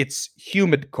 is it's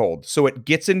humid cold. So it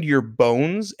gets into your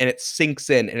bones and it sinks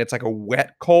in and it's like a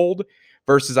wet cold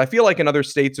versus I feel like in other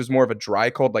states there's more of a dry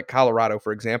cold like Colorado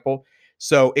for example.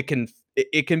 So it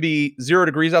can be 0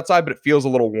 degrees outside but it feels a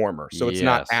little warmer. So it's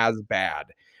not Yes. as bad.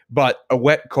 But a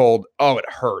wet cold, oh it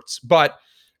hurts. But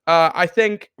I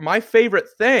think my favorite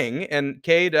thing, and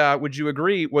Cade, would you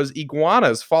agree, was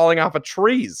iguanas falling off of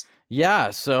trees. Yeah,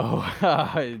 so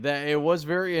that it was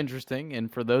very interesting. And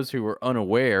for those who were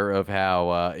unaware of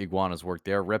how iguanas work,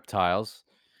 they're reptiles.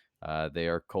 They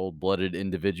are cold blooded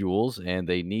individuals and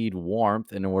they need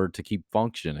warmth in order to keep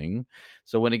functioning.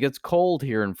 So, when it gets cold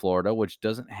here in Florida, which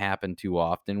doesn't happen too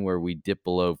often where we dip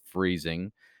below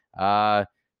freezing, uh,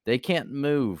 they can't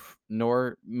move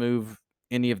nor move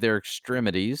any of their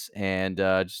extremities. And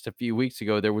just a few weeks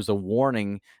ago, there was a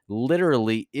warning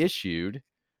literally issued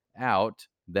out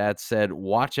that said,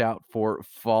 watch out for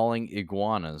falling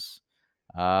iguanas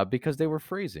because they were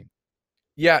freezing.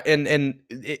 Yeah, and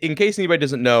in case anybody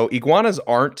doesn't know, iguanas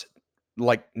aren't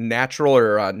like natural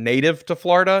or native to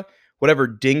Florida. Whatever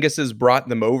dinguses brought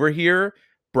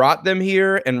them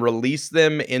here and released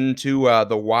them into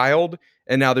the wild.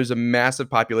 And now there's a massive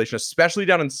population, especially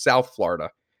down in South Florida,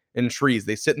 in trees.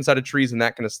 They sit inside of trees and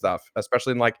that kind of stuff,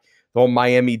 especially in like the whole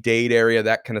Miami-Dade area,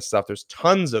 that kind of stuff. There's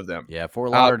tons of them. Yeah, Fort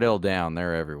Uh, Lauderdale down,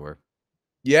 they're everywhere.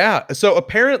 yeah. So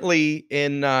apparently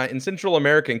in Central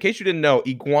America, in case you didn't know,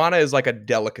 iguana is like a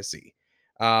delicacy.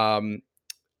 Um,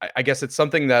 I guess it's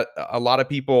something that a lot of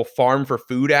people farm for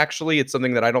food. Actually, it's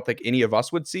something that I don't think any of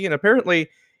us would see. And apparently,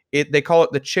 they call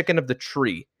it the chicken of the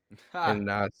tree Ha. in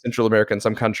Central America in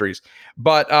some countries.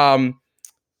 But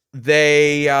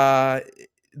they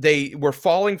they were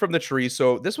falling from the tree.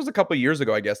 So this was a couple years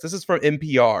ago, I guess. This is from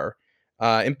NPR,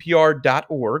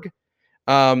 NPR.org.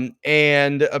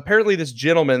 And apparently, this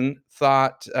gentleman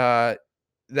thought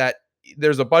that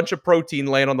there's a bunch of protein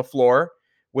laying on the floor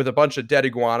with a bunch of dead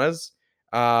iguanas.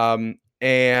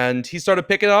 And he started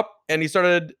picking up and he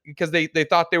started because they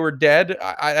thought they were dead.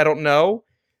 I don't know.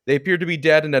 They appeared to be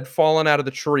dead and had fallen out of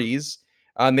the trees.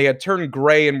 And they had turned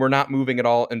gray and were not moving at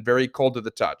all and very cold to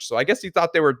the touch. So I guess he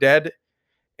thought they were dead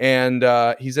and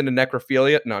he's into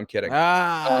necrophilia. No, I'm kidding. Um,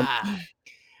 Ah.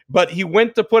 but he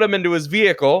went to put them into his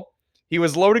vehicle. He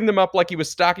was loading them up like he was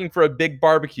stocking for a big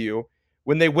barbecue.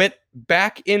 When they went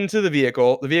back into the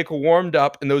vehicle warmed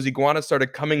up and those iguanas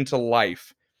started coming to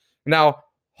life. Now,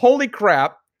 holy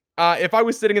crap. If I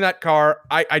was sitting in that car,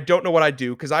 I don't know what I'd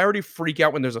do because I already freak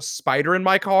out when there's a spider in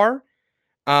my car.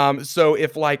 So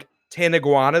if like 10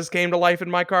 iguanas came to life in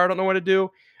my car, I don't know what to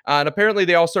do. And apparently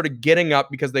they all started getting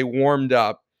up because they warmed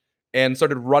up and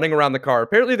started running around the car.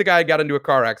 Apparently the guy got into a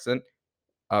car accident,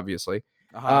 obviously.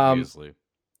 Um, Obviously.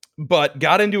 but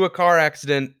got into a car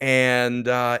accident and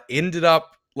ended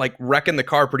up like wrecking the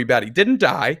car pretty bad. He didn't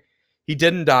die. He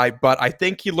didn't die, but I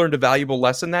think he learned a valuable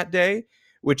lesson that day,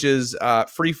 which is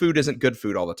free food isn't good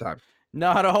food all the time.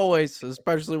 Not always,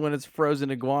 especially when it's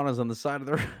frozen iguanas on the side of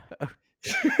the road.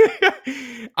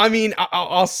 I mean,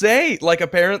 I'll say, like,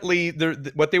 apparently,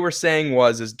 what they were saying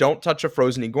is don't touch a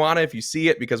frozen iguana if you see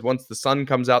it, because once the sun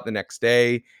comes out the next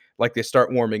day, like, they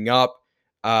start warming up,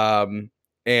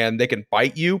 and they can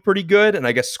bite you pretty good, and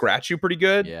I guess scratch you pretty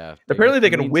good. Yeah, they got Apparently, they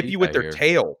some can mean whip teeth you with out their here.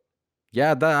 tail.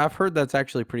 Yeah, I've heard that's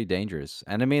actually pretty dangerous.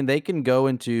 And I mean, they can go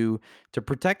into to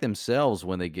protect themselves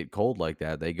when they get cold like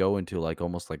that. They go into like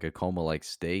almost like a coma like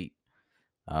state.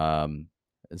 Um,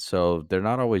 so they're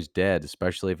not always dead,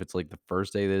 especially if it's like the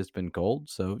first day that it's been cold.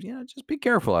 So yeah, just be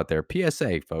careful out there.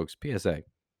 PSA, folks. PSA.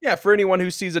 Yeah, for anyone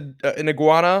who sees an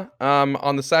iguana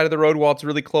on the side of the road while it's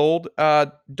really cold,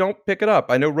 don't pick it up.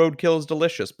 I know roadkill is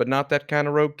delicious, but not that kind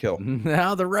of roadkill.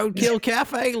 Now the Roadkill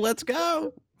Cafe. Let's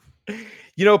go.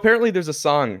 You know, apparently there's a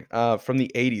song from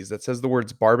the 80s that says the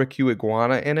words barbecue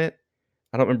iguana in it.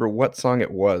 I don't remember what song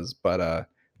it was, but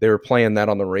they were playing that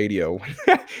on the radio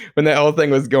when that whole thing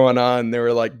was going on. They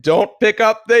were like, "Don't pick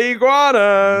up the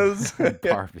iguanas."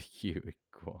 Barbecue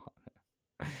iguana.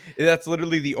 That's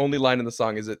literally the only line in the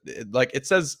song. Is like it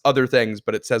says other things,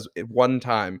 but it says at one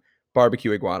time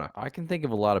barbecue iguana. I can think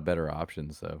of a lot of better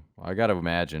options, though. I got to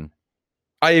imagine.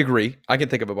 I agree. I can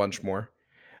think of a bunch more.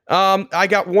 I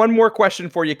got one more question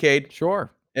for you, Cade,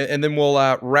 Sure. and then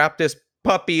we'll wrap this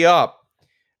puppy up.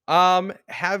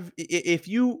 If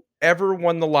you ever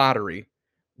won the lottery,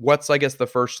 what's I guess the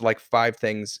first like five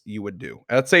things you would do?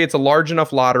 Let's say it's a large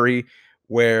enough lottery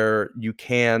where you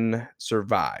can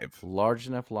survive. Large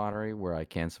enough lottery where I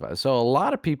can survive. So a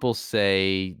lot of people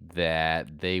say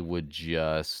that they would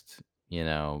just,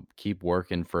 keep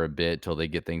working for a bit till they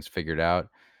get things figured out.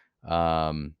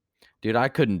 Um, Dude, I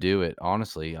couldn't do it.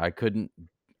 Honestly, I couldn't,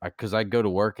 because I'd go to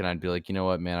work and I'd be like, you know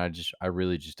what, man, I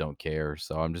really just don't care.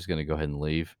 So I'm just gonna go ahead and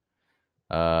leave.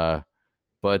 Uh,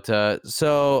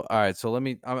 so all right, so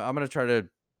I'm gonna try to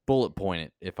bullet point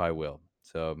it if I will.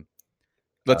 So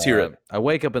Let's hear it. I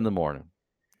wake up in the morning.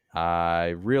 I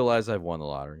realize I've won the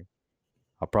lottery.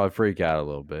 I'll probably freak out a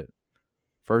little bit.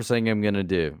 First thing I'm going to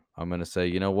do, I'm going to say,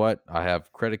 you know what? I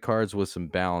have credit cards with some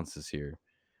balances here.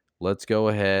 Let's go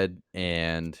ahead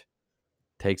and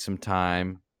take some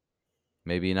time.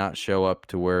 Maybe not show up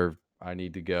to where I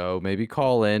need to go. Maybe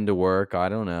call in to work. I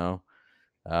don't know.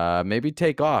 Maybe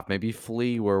take off. Maybe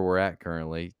flee where we're at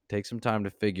currently. Take some time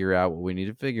to figure out what we need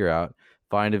to figure out.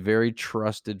 Find a very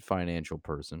trusted financial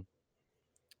person.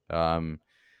 Um,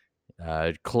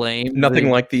 Claim Nothing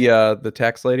the. like the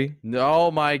tax lady.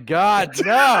 Oh my God,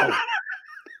 no!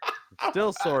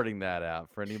 Still sorting that out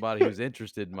for anybody who's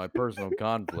interested in my personal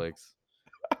conflicts.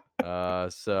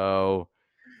 So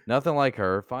nothing like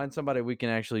her. Find somebody we can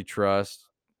actually trust,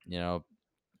 you know,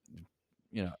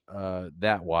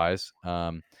 that wise.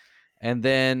 And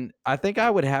then I think I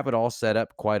would have it all set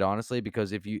up, quite honestly,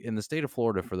 because if you in the state of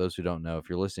Florida, for those who don't know, if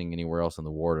you're listening anywhere else in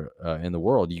the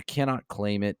world, you cannot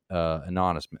claim it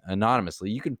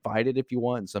anonymously. You can fight it if you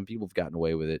want, and some people have gotten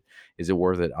away with it. Is it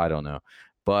worth it? I don't know,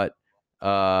 but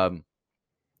um,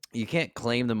 you can't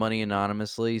claim the money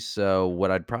anonymously. So what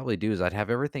I'd probably do is I'd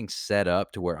have everything set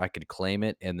up to where I could claim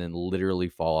it and then literally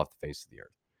fall off the face of the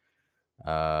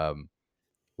earth.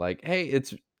 Like, hey,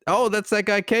 that's that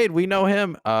guy Cade. We know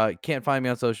him. Can't find me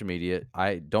on social media.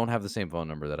 I don't have the same phone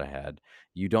number that I had.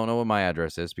 You don't know what my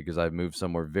address is because I've moved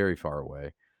somewhere very far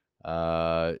away.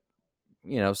 Uh,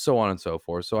 so on and so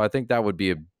forth. So I think that would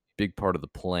be a big part of the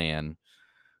plan.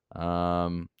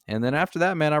 And then after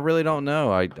that, man, I really don't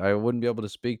know. I wouldn't be able to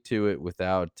speak to it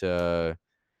without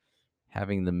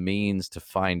having the means to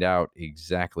find out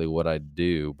exactly what I'd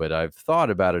do. But I've thought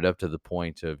about it up to the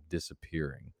point of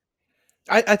disappearing.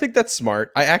 I think that's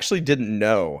smart. I actually didn't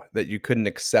know that you couldn't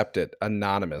accept it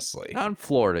anonymously. Not in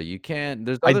Florida, you can.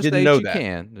 There's I other didn't states know you that.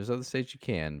 can. There's other states you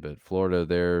can, but Florida,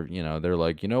 they're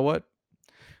like, you know what?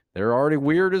 They're already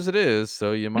weird as it is,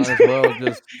 so you might as well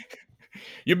just.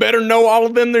 You better know all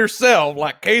of them themselves,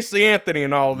 like Casey Anthony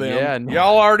and all of them. Yeah,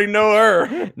 Y'all already know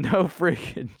her. no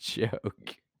freaking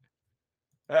joke.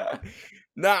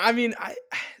 No, I mean,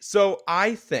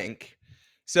 I think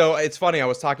so. It's funny. I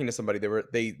was talking to somebody.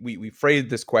 We phrased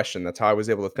this question. That's how I was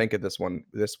able to think of this one.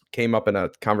 This came up in a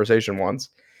conversation once,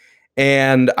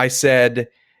 and I said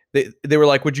they were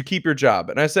like, "Would you keep your job?"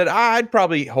 And I said, "I'd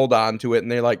probably hold on to it."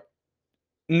 And they're like,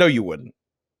 "No, you wouldn't."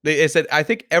 They said, "I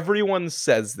think everyone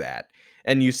says that."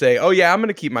 And you say, "Oh yeah, I'm going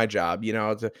to keep my job.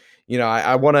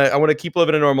 I want to keep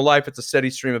living a normal life. It's a steady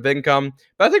stream of income."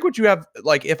 But I think what you have,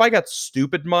 like, if I got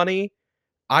stupid money,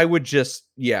 I would just,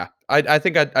 yeah, I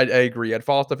think I agree. I'd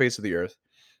fall off the face of the earth.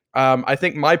 I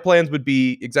think my plans would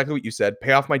be exactly what you said: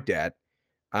 pay off my debt.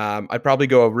 I'd probably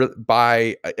go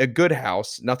buy a good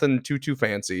house, nothing too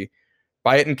fancy.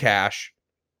 Buy it in cash.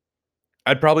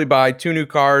 I'd probably buy 2 new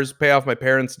cars, pay off my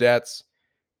parents' debts,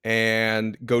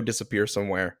 and go disappear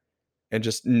somewhere and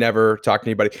just never talk to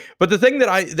anybody. But the thing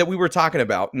that we were talking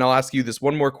about, and I'll ask you this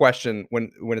one more question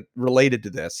when it related to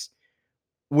this: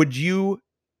 would you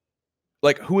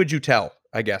like who would you tell?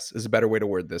 I guess is a better way to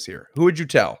word this here. Who would you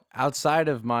tell? Outside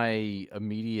of my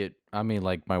immediate, I mean,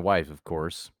 like my wife, of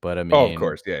course, but I Oh, of mean,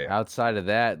 course, yeah. outside of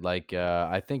that, like,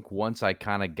 I think once I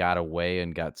kind of got away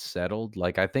and got settled,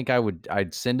 like, I think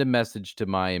I'd send a message to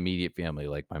my immediate family,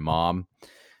 like my mom,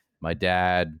 my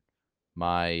dad,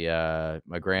 my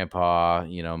grandpa,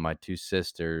 my two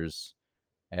sisters.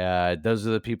 Those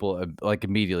are the people. Like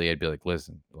immediately, I'd be like,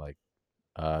 listen, like,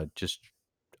 just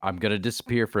I'm gonna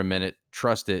disappear for a minute.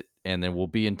 Trust it, and then we'll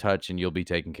be in touch, and you'll be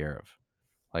taken care of.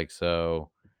 Like so.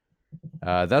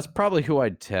 That's probably who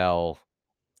I'd tell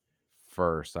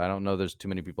first. I don't know. There's too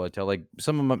many people I tell. Like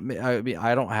some of my, I mean,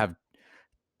 I don't have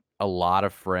a lot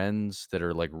of friends that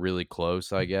are like really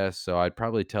close, I guess. So I'd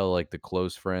probably tell like the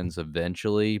close friends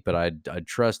eventually, but I'd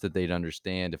trust that they'd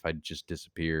understand if I just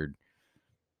disappeared.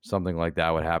 Something like that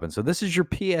would happen. So this is your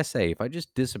PSA. If I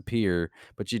just disappear,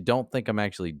 but you don't think I'm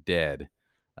actually dead,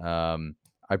 um,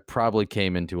 I probably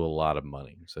came into a lot of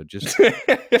money. So just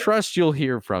trust you'll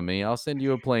hear from me. I'll send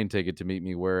you a plane ticket to meet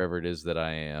me wherever it is that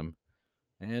I am,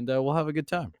 and we'll have a good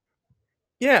time.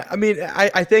 Yeah, I mean,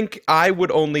 I think I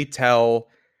would only tell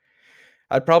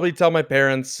I'd probably tell my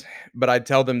parents, but I'd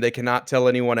tell them they cannot tell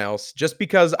anyone else. Just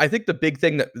because I think the big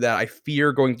thing that I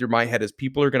fear going through my head is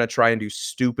people are gonna try and do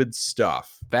stupid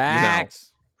stuff,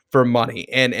 Facts. for money.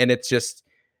 And it's just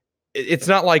it's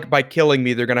not like by killing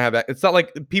me they're gonna have it's not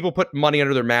like people put money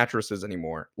under their mattresses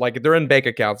anymore. Like if they're in bank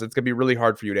accounts, it's gonna be really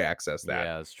hard for you to access that.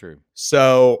 Yeah, that's true.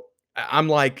 So I'm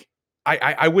like,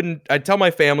 I wouldn't. I'd tell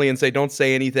my family and say, don't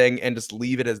say anything, and just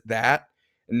leave it as that,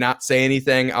 and not say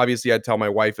anything. Obviously, I'd tell my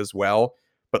wife as well,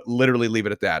 but literally leave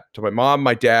it at that. To my mom,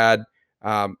 my dad,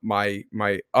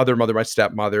 my other mother, my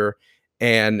stepmother,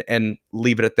 and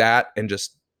leave it at that, and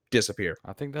just disappear.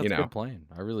 I think that's a good plan.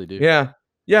 I really do. Yeah,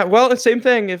 yeah. Well, the same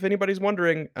thing. If anybody's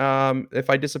wondering, if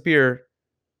I disappear,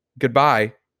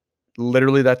 goodbye.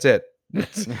 Literally, that's it.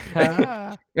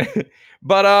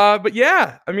 But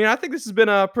yeah, I mean, I think this has been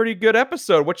a pretty good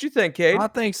episode. What you think, Cade? I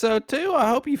think so too. I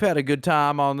hope you've had a good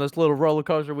time on this little roller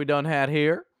coaster we done had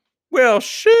here. Well,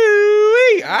 shoo,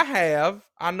 I have.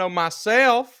 I know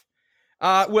myself.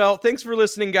 Well, thanks for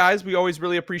listening, guys. We always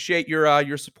really appreciate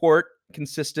your support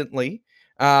consistently.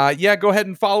 Yeah, go ahead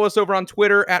and follow us over on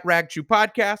Twitter at RagChew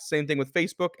Podcast. Same thing with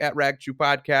Facebook at RagChew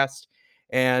Podcast.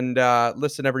 And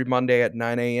listen every Monday at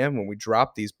 9 a.m. when we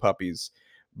drop these puppies.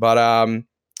 But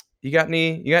you got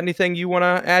anything you want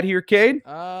to add here, Cade?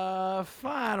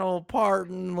 Final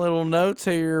parting little notes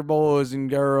here, boys and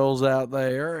girls out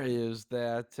there, is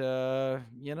that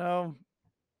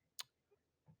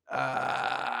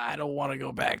I don't want to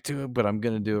go back to it, but I'm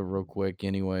gonna do it real quick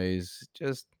anyways.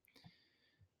 Just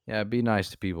be nice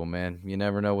to people, man. You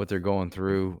never know what they're going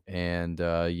through, and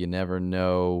you never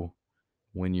know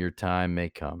when your time may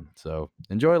come. So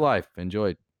enjoy life.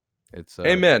 Enjoy it. It's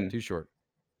Amen. too short.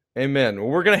 Amen. Well,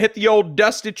 we're going to hit the old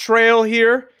dusty trail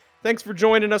here. Thanks for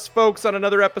joining us, folks, on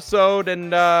another episode,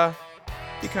 and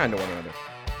be kind to one another.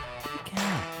 Be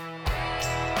kind.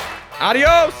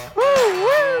 Adios! Woo!